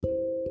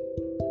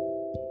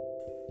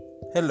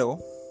Hello,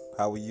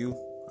 how are you?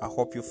 I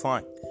hope you're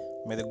fine.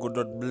 May the good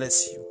Lord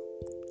bless you.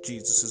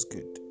 Jesus is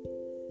good.